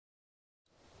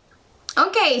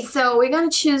Okay, so we're gonna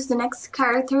choose the next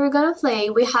character we're gonna play.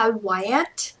 We have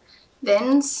Wyatt,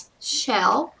 Vince,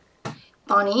 Shel,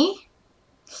 Bonnie.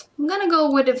 I'm gonna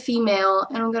go with a female,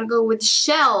 and I'm gonna go with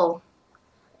Shel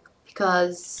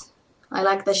because I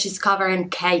like that she's covered in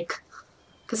cake.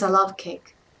 Because I love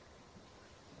cake.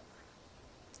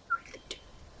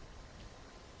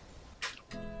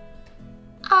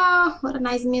 Oh, what a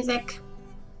nice music.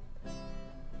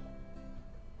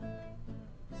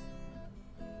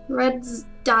 Red's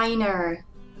Diner.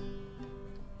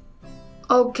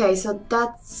 Okay, so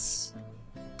that's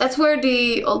where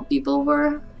the old people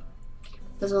were.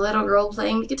 There's a little girl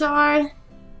playing the guitar.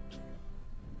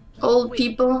 Old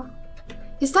people.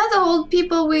 Is that the old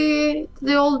people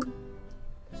the old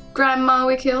grandma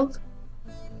we killed?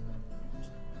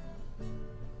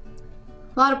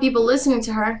 A lot of people listening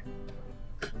to her.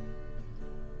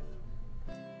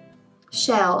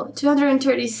 Shel,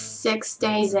 236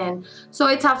 days in. So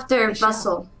it's after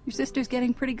Bustle. Your sister's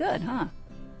getting pretty good, huh?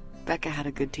 Becca had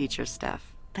a good teacher,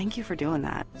 Steph. Thank you for doing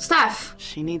that. Steph!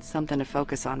 She needs something to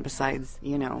focus on besides,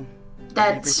 you know,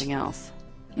 That's... everything else.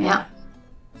 Yeah.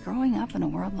 Growing up in a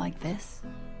world like this,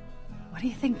 what do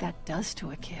you think that does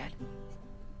to a kid?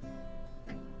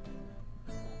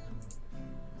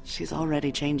 She's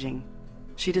already changing.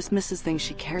 She dismisses things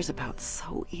she cares about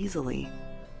so easily.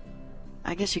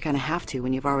 I guess you kind of have to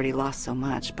when you've already lost so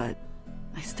much, but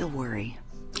I still worry.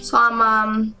 So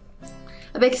I'm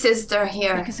a big sister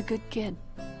here. Becca's a good kid.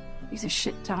 These are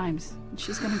shit times, and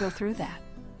she's gonna go through that.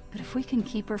 But if we can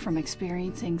keep her from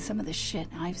experiencing some of the shit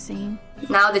I've seen...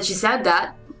 Now that you said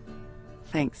that.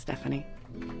 Thanks, Stephanie.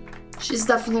 She's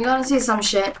definitely gonna see some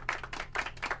shit.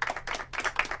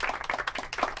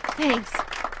 Thanks.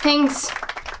 Thanks.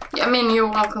 I mean, you're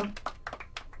welcome.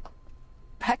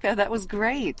 Becca, that was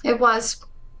great. It was.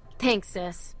 Thanks,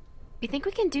 sis. You think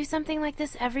we can do something like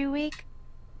this every week?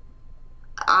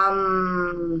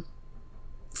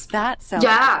 That sounds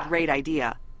like a great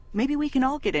idea. Maybe we can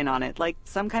all get in on it, like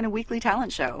some kind of weekly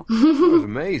talent show. That was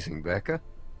amazing, Becca.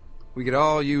 We could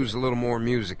all use a little more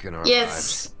music in our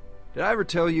lives. Did I ever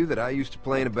tell you that I used to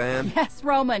play in a band? Yes,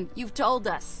 Roman, you've told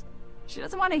us. She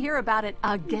doesn't want to hear about it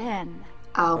again.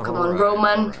 Oh, come on, All right,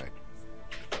 Roman. all right.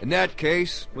 In that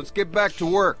case, let's get back to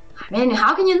work. I mean,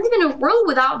 how can you live in a world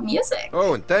without music?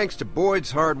 Oh, and thanks to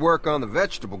Boyd's hard work on the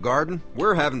vegetable garden,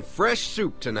 we're having fresh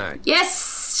soup tonight.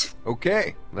 Yes!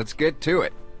 Okay, let's get to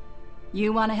it.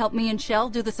 You want to help me and Shel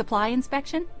do the supply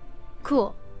inspection?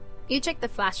 Cool. You check the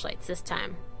flashlights this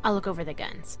time. I'll look over the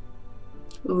guns.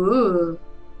 Ooh.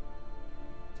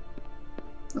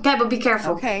 Okay, but be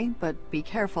careful. Okay, but be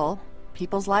careful.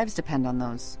 People's lives depend on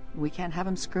those. We can't have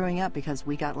them screwing up because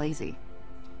we got lazy.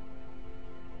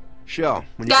 Shel,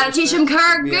 when you Gotta teach him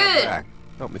car meet me out good. back.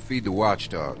 Help me feed the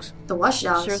watchdogs. The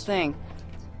watchdogs. Sure thing.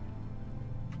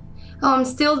 Oh, I'm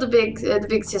still the big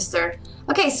sister.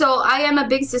 Okay, so I am a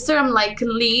big sister. I'm like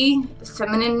Lee,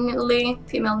 femininely,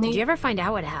 female Did you Lee. ever find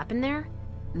out what happened there?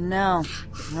 No.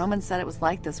 Roman said it was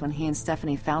like this when he and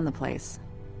Stephanie found the place.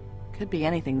 Could be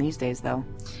anything these days, though.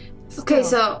 Okay,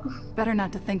 Still, so better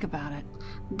not to think about it.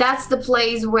 that's the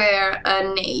place where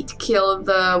Nate killed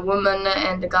the woman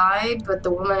and the guy, but the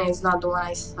woman is not the one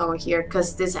I saw here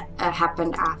because this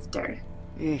happened after.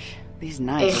 Eesh, these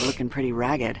knives Ugh. are looking pretty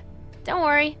ragged. Don't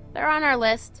worry, they're on our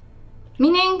list.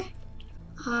 Meaning,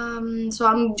 so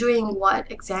I'm doing what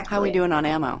exactly? How we doing on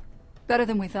ammo? Better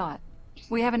than we thought.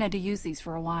 We haven't had to use these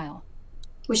for a while.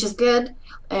 Which is good,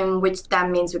 and which that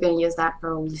means we're gonna use that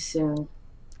probably soon.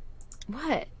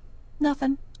 What?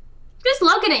 Nothing. Just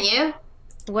looking at you.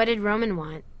 What did Roman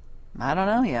want? I don't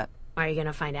know yet. Are you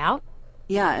gonna find out?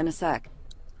 Yeah, in a sec.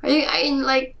 Are you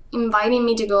like inviting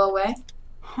me to go away?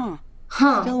 Huh.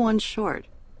 Huh. Still one short.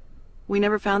 We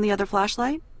never found the other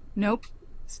flashlight? Nope.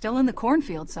 Still in the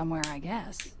cornfield somewhere, I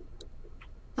guess.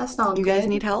 That's not You good. guys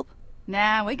need help?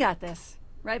 Nah, we got this.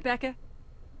 Right, Becca?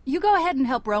 You go ahead and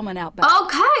help Roman out back.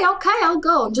 Okay, I'll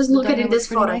go. Just look at Diner this was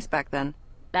pretty photo. nice back then.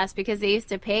 That's because they used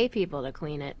to pay people to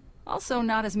clean it. Also,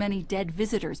 not as many dead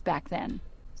visitors back then.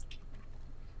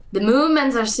 The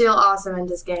movements are still awesome in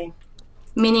this game.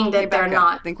 Meaning that Hey, they're Becca,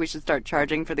 not. think we should start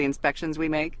charging for the inspections we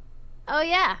make? Oh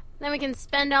yeah, then we can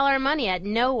spend all our money at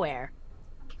nowhere.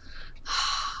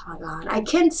 Oh my god, I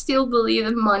can't still believe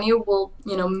that money will,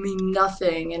 mean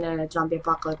nothing in a zombie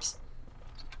apocalypse.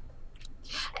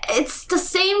 It's the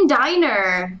same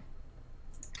diner.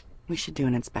 We should do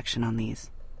an inspection on these.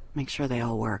 Make sure they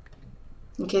all work.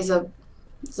 In case of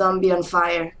zombie on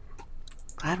fire.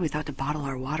 Glad we thought to bottle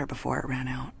our water before it ran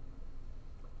out.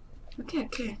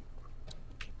 Okay.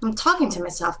 I'm talking to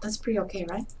myself. That's pretty okay,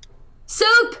 right?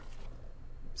 Soup!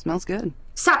 Smells good.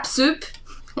 Sap soup.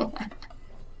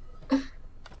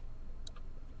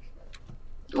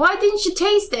 Why didn't you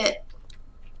taste it?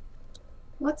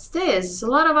 What's this? A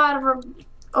lot of out of...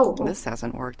 Oh. This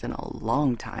hasn't worked in a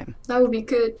long time. That would be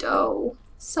good though.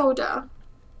 Soda.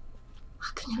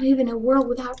 How can you live in a world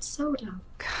without soda?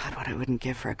 God, what I wouldn't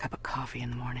give for a cup of coffee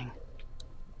in the morning.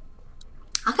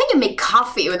 How can you make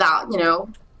coffee without, you know,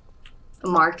 a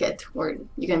market where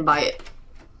you can buy it?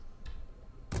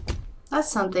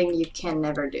 That's something you can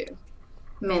never do.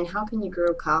 Man, how can you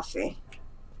grow coffee?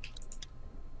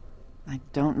 I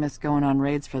don't miss going on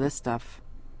raids for this stuff.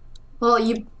 Well,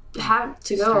 you have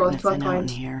to go at one point.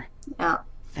 Here. Yeah.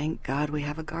 Thank God we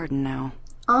have a garden now.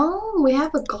 Oh, we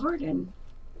have a garden.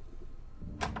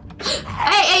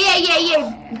 Hey!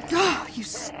 Oh, you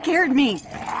scared me.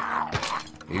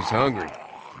 He's hungry.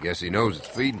 Guess he knows it's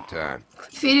feeding time.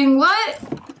 Feeding what?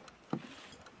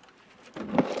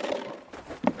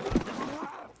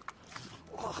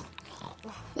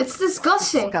 It's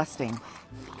disgusting. Disgusting.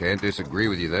 Can't disagree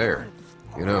with you there.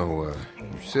 You know,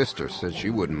 your sister said she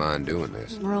wouldn't mind doing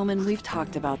this. Roman, we've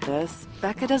talked about this.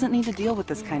 Becca doesn't need to deal with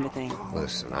this kind of thing.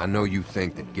 Listen, I know you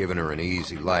think that giving her an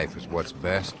easy life is what's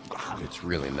best. It's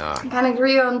really not. Can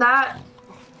agree on that.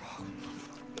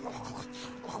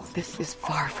 This is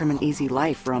far from an easy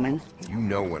life, Roman. You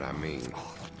know what I mean.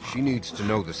 She needs to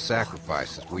know the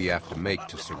sacrifices we have to make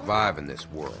to survive in this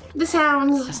world. The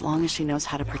sounds. As long as she knows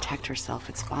how to protect herself,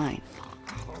 it's fine.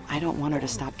 I don't want her to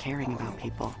stop caring about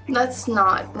people. That's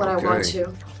not what I want Okay.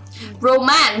 to.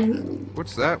 Roman!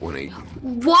 What's that one eating?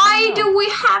 Why do we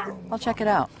have... I'll check it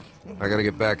out. I gotta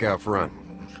get back out front.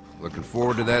 Looking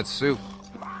forward to that soup.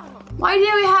 Why do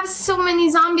we have so many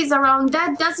zombies around?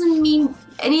 That doesn't mean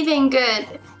anything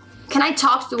good. Can I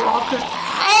talk to Walker?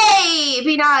 Hey!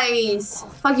 Be nice!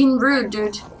 Fucking rude,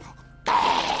 dude.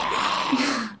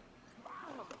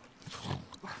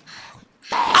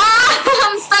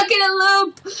 I'm stuck in a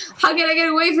loop! How can I get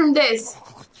away from this?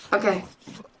 Okay.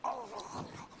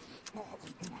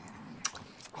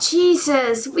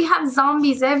 Jesus, we have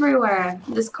zombies everywhere.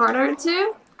 This corner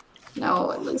too?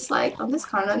 No, it looks like on this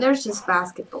corner there's just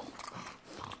basketball.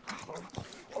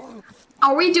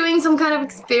 Are we doing some kind of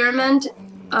experiment?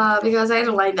 Because I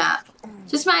don't like that.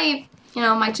 Just my, you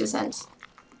know, my 2 cents.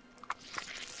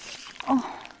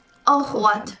 Oh. Oh,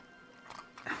 what?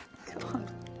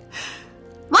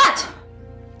 What?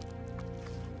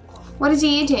 What is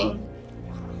he eating?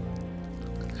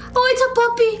 Oh, it's a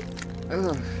puppy.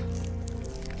 Ugh.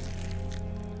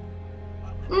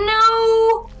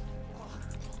 No.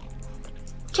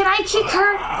 Can I kick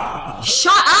her?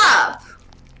 Shut up.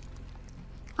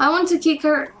 I want to kick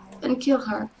her and kill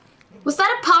her. Was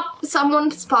that a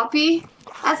someone's puppy?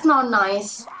 That's not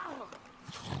nice.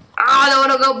 I don't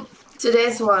want to go to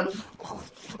this one.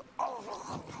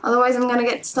 Otherwise, I'm gonna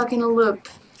get stuck in a loop.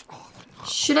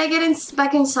 Should I get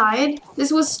back inside?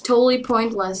 This was totally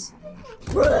pointless.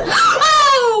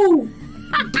 Oh!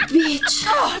 Bitch.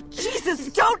 Oh, Jesus,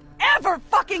 don't ever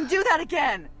fucking do that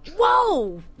again!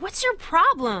 Whoa! What's your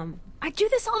problem? I do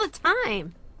this all the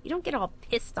time. You don't get all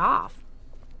pissed off.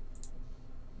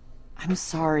 I'm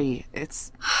sorry.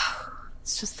 It's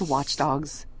just the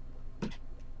watchdogs.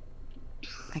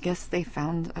 I guess they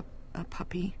found a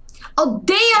puppy. Oh,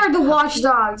 they are the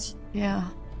watchdogs. Yeah.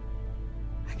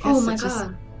 I guess Oh my it just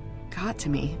god. got to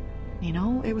me. You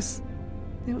know, it was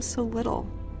so little.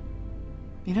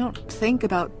 You don't think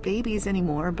about babies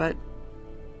anymore, but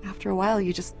after a while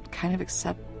you just kind of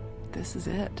accept this is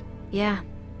it. Yeah.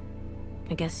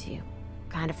 I guess you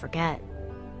kind of forget.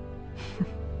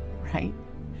 Right?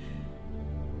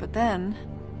 But then,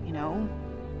 you know,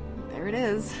 there it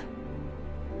is.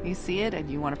 You see it and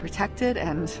you want to protect it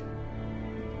and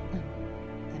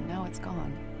now it's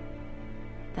gone.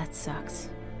 That sucks.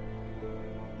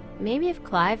 Maybe if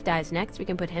Clive dies next, we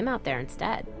can put him out there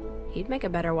instead. He'd make a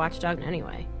better watchdog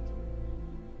anyway.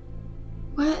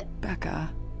 What?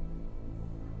 Becca.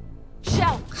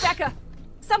 Shel, Becca,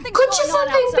 something's Could going you on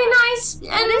something be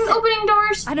outside. nice and opening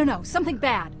doors? I don't know, something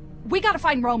bad. We gotta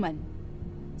find Roman.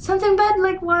 Something bad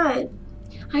like what?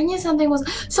 I knew something was...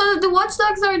 So the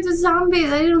watchdogs are the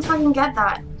zombies. I didn't fucking get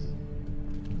that.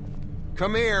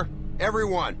 Come here,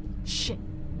 everyone. Shit.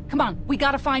 Come on, we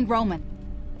gotta find Roman.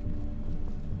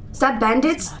 Is that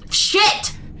bandits?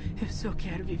 Shit! Eu só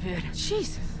quero viver.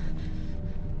 Jesus.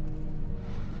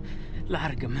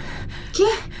 Larga-me.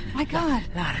 ¿Qué? My God.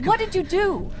 What did you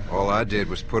do? All I did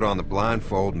was put on the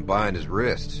blindfold and bind his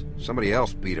wrists. Somebody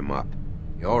else beat him up.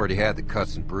 He already had the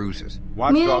cuts and bruises.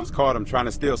 Watchdogs caught him trying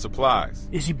to steal supplies.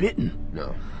 Is he bitten?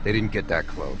 No, they didn't get that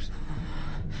close.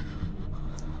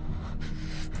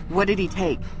 What did he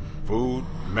take? Food,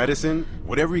 medicine,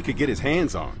 whatever he could get his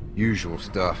hands on. Usual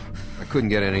stuff. I couldn't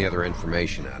get any other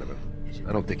information out of him.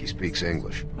 I don't think he speaks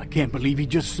English. I can't believe he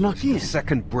just snuck in. The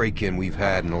second break-in we've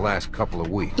had in the last couple of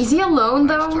weeks. Is he alone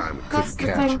though? Last time we That's couldn't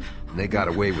the catch thing. him, and they got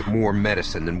away with more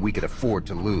medicine than we could afford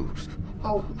to lose.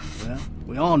 Oh, Well,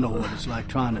 we all know what it's like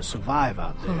trying to survive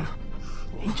out there.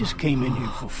 He just came in here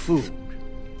for food.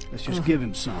 Let's just give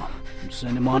him some and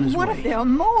send him on his What way. if there are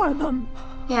more of them?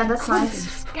 yeah, that's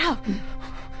nice. Scouting.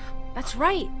 That's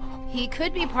right. He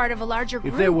could be part of a larger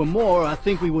group. If there were more, I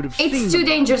think we would have seen It's too them.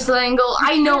 dangerous, Langle.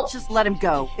 I know. Just let him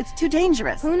go. It's too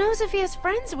dangerous. Who knows if he has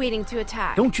friends waiting to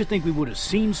attack? Don't you think we would have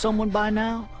seen someone by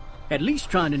now? At least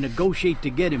trying to negotiate to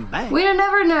get him back. We don't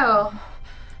never know.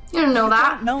 You don't know I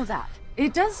that. don't know that.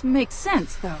 It does make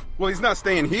sense, though. Well, he's not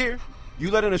staying here. You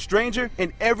let in a stranger,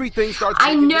 and everything starts.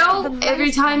 I breaking know down.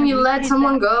 every time you let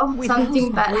someone go, We something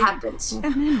lost bad Wade. happens. And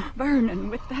then Vernon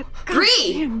with that Bree!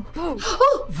 goddamn boat.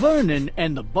 Oh, Vernon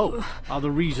and the boat are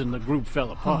the reason the group fell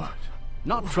apart.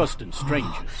 Not trusting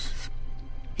strangers.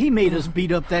 He made us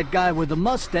beat up that guy with the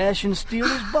mustache and steal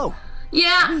his boat.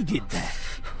 yeah. We did that.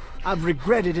 I've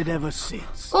regretted it ever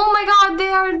since. Oh my god, they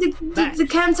are the Back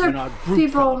cancer when our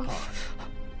group fell people. apart.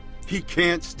 He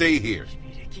can't stay here.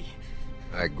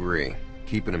 I agree.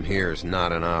 Keeping him here is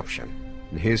not an option.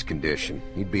 In his condition,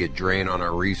 he'd be a drain on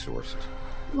our resources.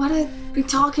 What are we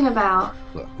talking about?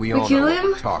 Look, we We all kill know what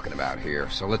him? we're talking about here,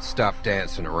 so let's stop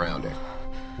dancing around it.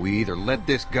 We either let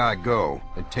this guy go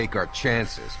and take our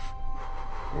chances,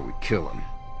 or we kill him.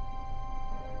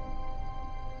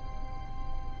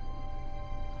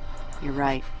 You're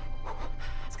right.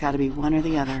 It's got to be one or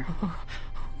the other.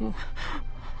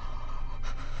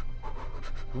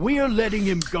 We're letting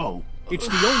him go. It's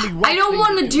the only right I don't thing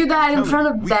want to do that in Tell front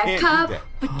him of we can't do Becca. that.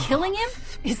 But killing him?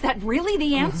 Is that really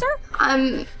the answer?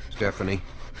 Stephanie,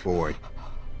 Boyd,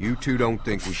 you two don't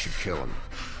think we should kill him.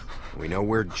 We know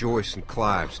where Joyce and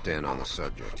Clive stand on the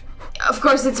subject. Of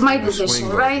course, it's my The decision,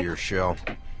 swing vote right? here, Shel.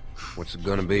 What's it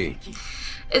gonna be?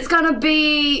 It's gonna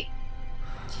be...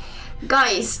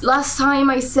 Guys, last time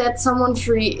I set someone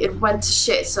free, it went to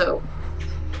shit, so...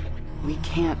 We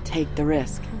can't take the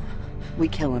risk. We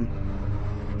kill him.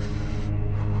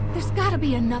 There's gotta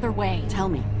be another way. Tell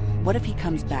me, what if he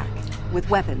comes back? With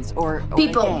weapons or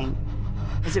People. a gang?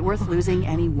 Is it worth losing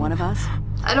any one of us?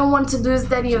 I don't want to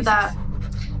lose any of that.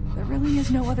 There really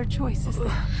is no other choice, is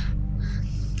there?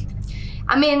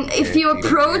 I mean, if you Can't keep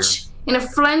him approach in a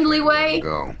friendly way,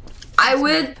 Go. I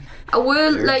would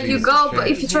let you There's go, the but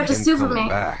if you try to chance of steal him from coming me...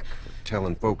 back,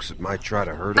 telling folks that might try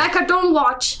to hurt him, Becca, don't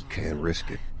watch. can't risk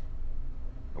it.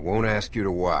 I won't ask you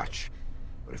to watch,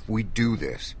 but if we do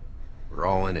this, we're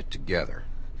all in it together.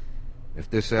 If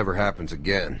this ever happens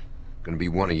again, it's gonna be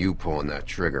one of you pulling that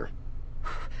trigger.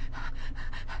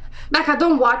 Becca,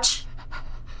 don't watch.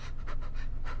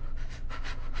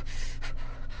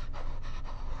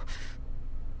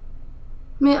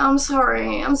 Man, I'm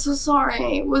sorry. I'm so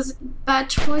sorry. It was a bad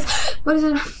choice. What is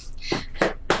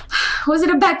it? Was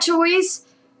it a bad choice?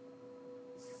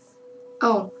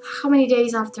 Oh, how many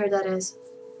days after that is?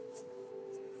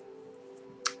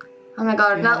 Oh my Do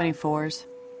god, you now have any fours?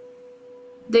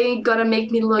 they gotta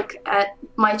make me look at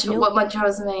my Nope. what my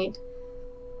choice made.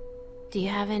 Do you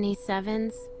have any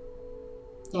sevens?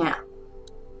 Yeah.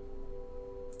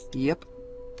 Yep.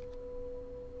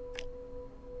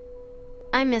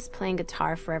 I miss playing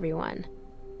guitar for everyone.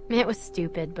 It was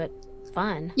stupid, but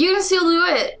fun. You can still do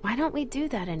it. Why don't we do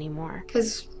that anymore?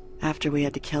 Cause After we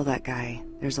had to kill that guy,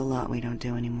 there's a lot we don't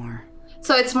do anymore.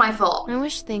 so it's my fault. I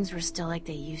wish things were still like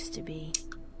they used to be.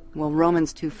 Well,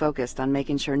 Roman's too focused on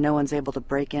making sure no one's able to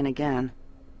break in again.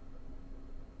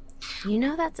 You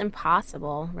know that's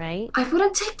impossible, right? I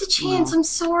wouldn't take the chance. Well, I'm Like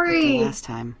sorry. the last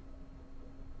time.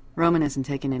 Roman isn't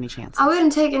taking any chances. I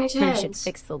wouldn't take any I should chance.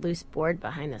 fix the loose board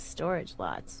behind the storage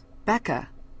lots. Becca,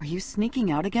 are you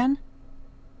sneaking out again?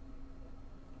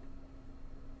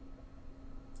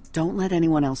 Don't let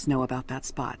anyone else know about that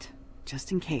spot.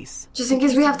 Just in case. Just in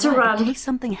case we have to In run. case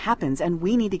something happens and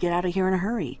we need to get out of here in a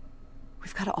hurry.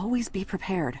 We've got to always be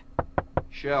prepared.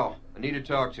 Shel, I need to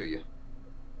talk to you.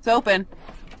 It's open.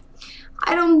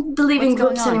 I don't believe in What's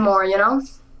going groups on? anymore, you know?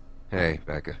 Hey,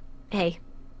 Becca. Hey,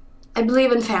 I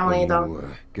believe in family, When though.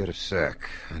 you get a sec,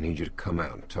 I need you to come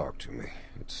out and talk to me.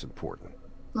 It's important.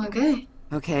 Okay.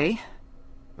 Okay.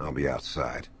 I'll be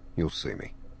outside. You'll see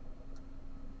me.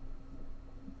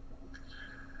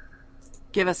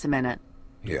 Give us a minute.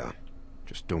 Yeah,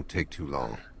 just don't take too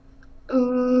long.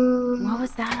 what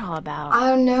was that all about? I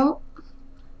don't know.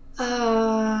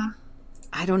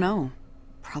 I don't know.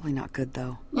 Probably not good,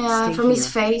 though. Yeah, Stay from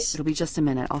his here. face. It'll be just a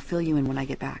minute. I'll fill you in when I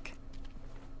get back.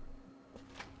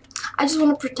 I just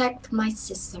want to protect my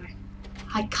sister.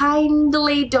 I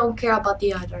kindly don't care about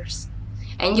the others.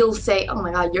 And you'll say, oh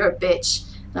my god, you're a bitch.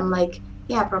 I'm like,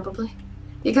 yeah, probably.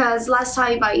 Because last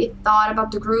time I thought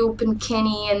about the group and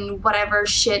Kenny and whatever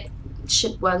shit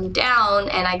went down,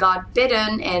 and I got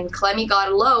bitten and Clemmy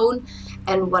got alone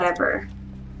and whatever.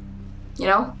 You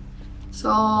know?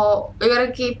 So we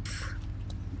gotta keep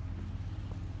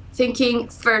thinking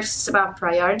first about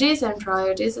priorities, and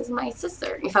priorities is my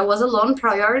sister. If I was alone,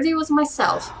 priority was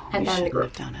myself, and then the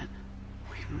group. We shouldn't have done it.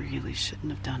 We really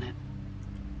shouldn't have done it.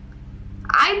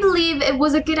 I believe it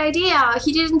was a good idea.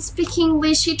 He didn't speak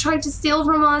English. He tried to steal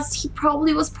from us. He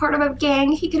probably was part of a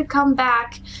gang. He could have come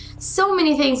back. So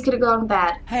many things could have gone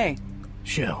bad. Hey.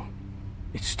 Shel,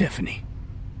 it's Stephanie.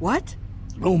 What?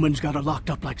 Roman's got her locked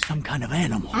up like some kind of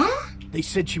animal. Huh? They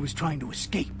said she was trying to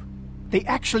escape. They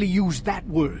actually used that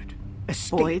word,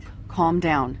 escape. Boyd, calm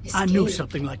down. I knew Escape.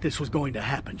 something like this was going to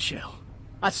happen, Shel.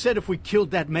 I said if we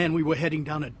killed that man, we were heading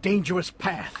down a dangerous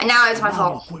path. And now it's my Now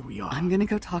fault. look where we are. I'm gonna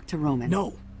go talk to Roman.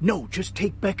 No, just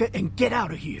take Becca and get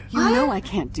out of here. You know I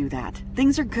can't do that.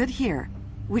 Things are good here.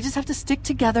 We just have to stick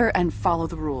together and follow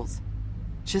the rules.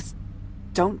 Just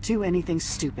don't do anything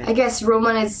stupid. I guess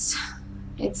Roman is...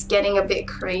 It's getting a bit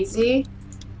crazy.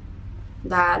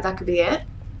 That could be it.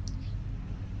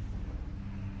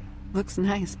 Looks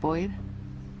nice, Boyd.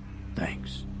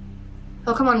 Thanks.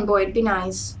 Oh, come on, Boyd, be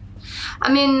nice.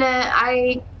 I mean,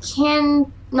 I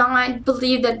can not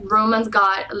believe that Roman's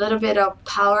got a little bit of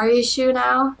power issue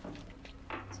now.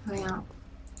 So yeah,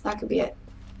 that could be it.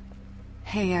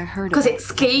 Hey, I heard Because about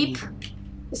escape, Stephanie.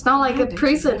 it's not like Why a did you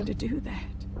prison. want to do that?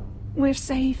 We're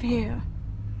safe here.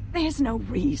 There's no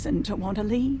reason to want to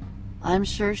leave. I'm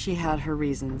sure she had her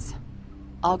reasons.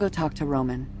 I'll go talk to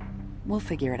Roman. We'll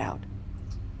figure it out.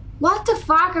 What the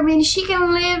fuck? I mean, she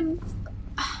can live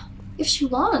if she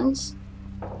wants.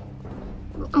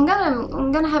 I'm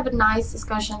gonna have a nice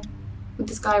discussion with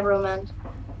this guy Roman.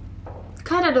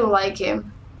 Kinda don't like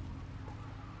him,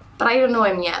 but I don't know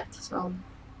him yet, so.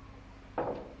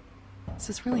 Is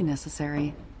this really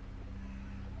necessary?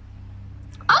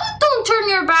 Oh, don't turn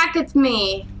your back at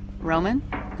me. Roman?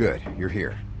 Good, you're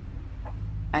here.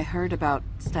 I heard about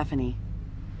Stephanie.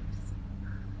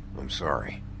 I'm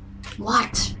sorry.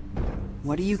 What?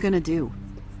 What are you gonna do?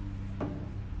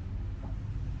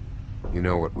 You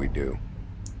know what we do.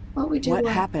 What we do? What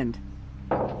happened?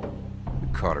 We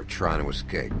caught her trying to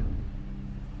escape.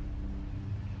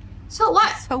 So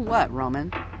what? So what,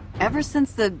 Roman? Ever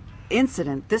since the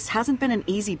incident, this hasn't been an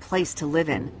easy place to live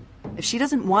in. If she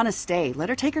doesn't want to stay, let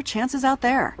her take her chances out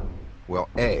there. Well,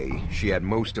 A, she had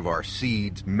most of our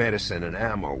seeds, medicine, and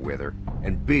ammo with her.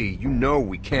 And B, you know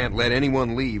we can't let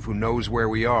anyone leave who knows where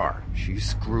we are. She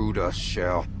screwed us,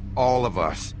 Shel. All of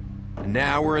us. And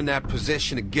now we're in that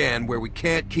position again where we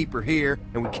can't keep her here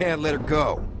and we can't let her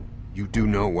go. You do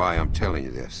know why I'm telling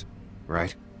you this,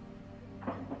 right?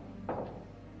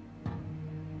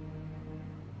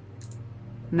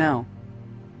 No.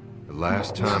 The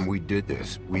last time we did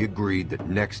this, we agreed that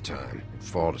next time it'd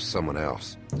fall to someone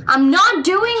else. I'm not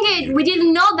doing it. We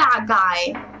didn't know that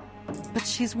guy. But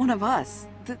she's one of us.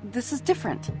 This is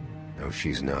different. No,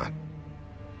 she's not.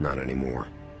 Not anymore.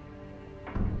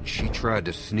 She tried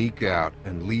to sneak out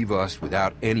and leave us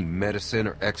without any medicine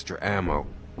or extra ammo.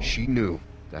 She knew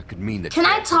that could mean that. Can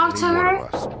I death talk of to any one her?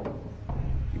 of us.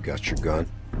 You got your gun?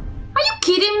 Are you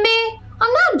kidding me?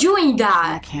 I'm not doing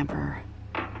that. Camper.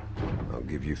 I'll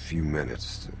give you a few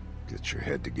minutes to get your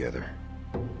head together.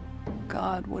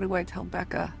 God, what do I tell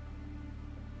Becca?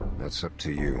 That's up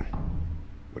to you.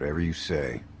 Whatever you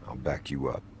say, I'll back you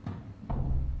up.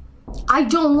 I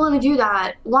don't want to do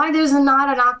that. Why there's not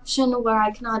an option where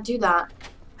I cannot do that?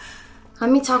 Let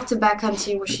me talk to Becca and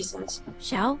see what she says.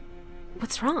 Shel,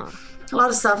 what's wrong? A lot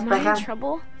of stuff, Am I in Becca.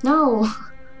 trouble? No.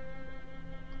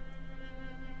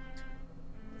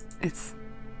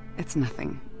 It's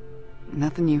nothing.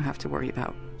 Nothing you have to worry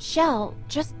about. Shel,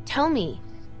 just tell me.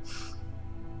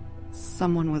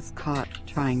 Someone was caught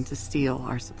trying to steal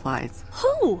our supplies.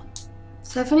 Who?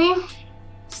 Stephanie?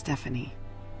 Stephanie.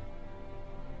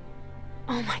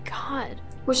 Oh my god.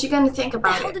 What's she gonna think What the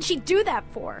about hell it? did she do that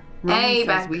for? Roman Hey, says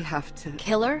Beck. we have to...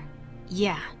 Kill her?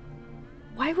 Yeah.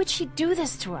 Why would she do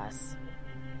this to us?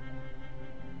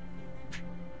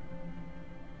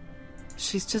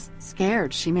 She's just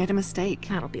scared. She made a mistake.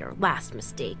 That'll be our last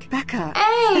mistake. Becca,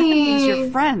 Hey! Stephanie's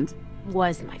your friend.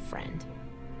 Was my friend.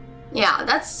 Yeah,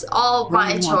 that's all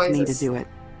my Roman wants me to choices. do it.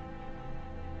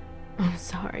 I'm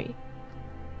sorry.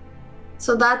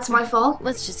 So that's my fault?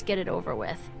 Let's just get it over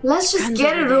with. Let's just Guns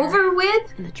get over it there. over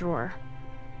with? In the drawer.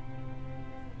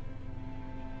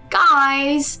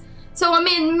 Guys! So, I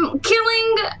mean,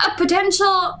 killing a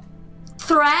potential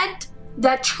threat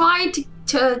that tried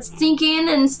to sneak in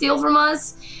and steal from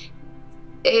us,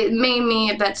 it made me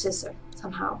a bad sister.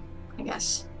 somehow, I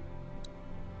guess.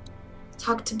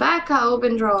 Talk tobacco,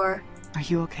 open drawer. Are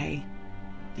you okay?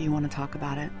 Do you want to talk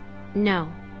about it?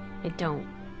 No, I don't.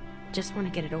 Just want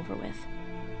to get it over with.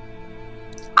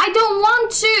 I don't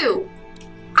want to!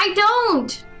 I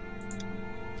don't!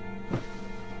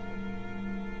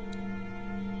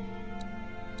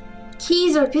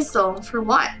 Keys or pistol? For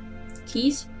what?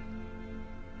 Keys?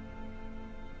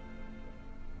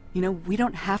 You know, we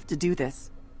don't have to do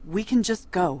this. We can just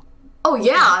go. Oh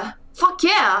yeah! Fuck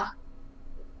yeah!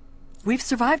 We've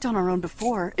survived on our own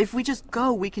before. If we just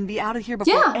go, we can be out of here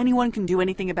before anyone can do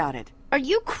anything about it. Are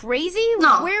you crazy?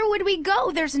 No. Where would we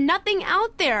go? There's nothing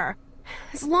out there.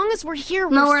 As long as we're here,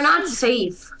 No, we're not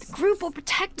safe. The group will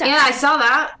protect us. Yeah, I saw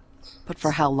that. But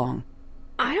for how long?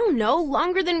 I don't know.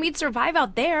 Longer than we'd survive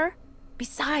out there.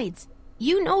 Besides,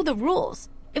 you know the rules.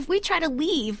 If we try to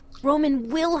leave, Roman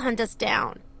will hunt us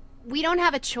down. We don't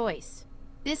have a choice.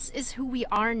 This is who we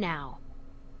are now.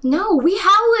 No, we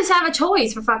always have a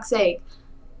choice, for fuck's sake.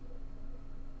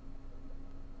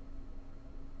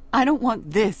 I don't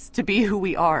want this to be who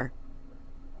we are.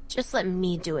 Just let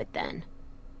me do it then.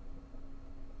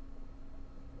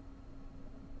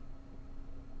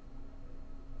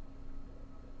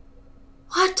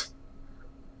 What?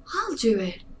 I'll do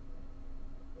it.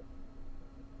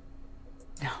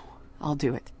 No, I'll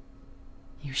do it.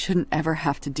 You shouldn't ever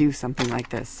have to do something like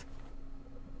this.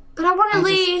 But I want to I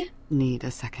just leave. need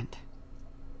a second.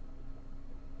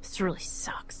 This really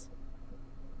sucks.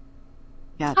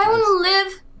 Yeah, it I does. want to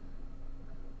live.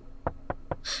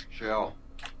 Shel,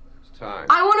 it's time.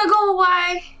 I want to go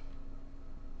away.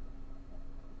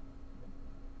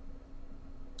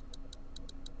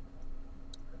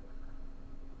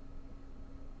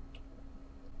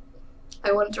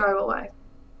 I want to drive away.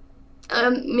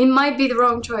 It might be the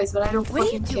wrong choice, but I don't What are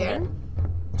you fucking care. doing?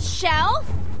 Shel?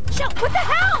 Shel, what the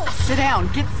hell? Sit down,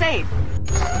 get safe.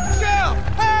 Shel!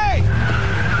 Hey!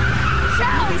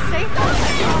 Shel, be safe. I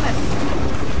promise.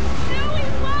 No, he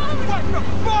won't! What the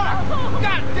fuck?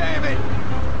 God damn it!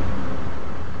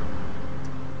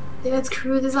 Let's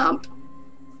screw this up.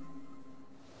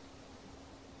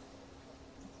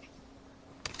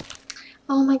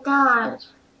 Oh my god.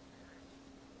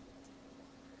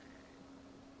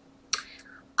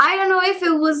 I don't know if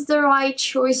it was the right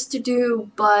choice to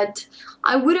do, but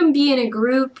I wouldn't be in a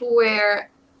group where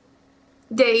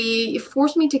they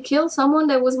forced me to kill someone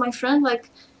that was my friend like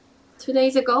 2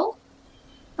 days ago.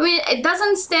 I mean, it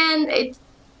doesn't stand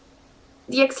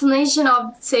the explanation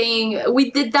of saying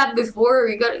we did that before,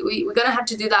 we're gonna have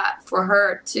to do that for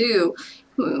her too.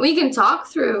 We can talk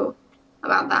through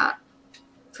about that,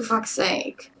 for fuck's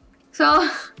sake. So,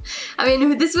 I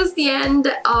mean, this was the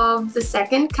end of the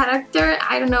second character.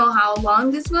 I don't know how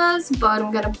long this was, but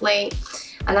I'm gonna play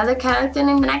another character in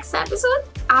the next episode.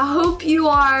 I hope you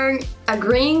are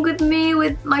agreeing with me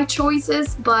with my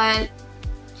choices, but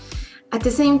at the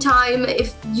same time,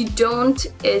 if you don't,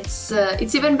 it's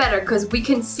even better because we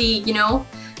can see, you know,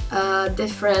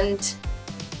 different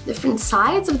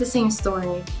sides of the same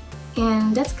story,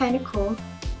 and that's kind of cool.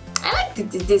 I like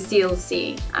this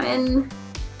DLC. I mean,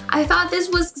 I thought this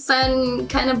was some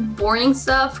kind of boring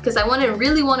stuff because I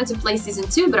really wanted to play season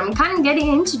 2, but I'm kind of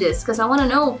getting into this because I want to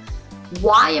know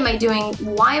why am I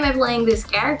playing this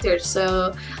character.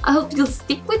 So I hope you'll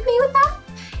stick with me with that,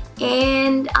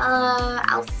 and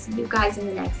I'll see you guys in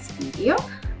the next video.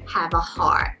 Have a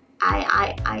heart.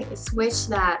 I switched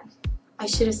that. I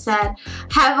should have said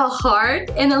have a heart,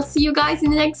 and I'll see you guys in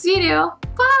the next video.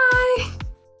 Bye.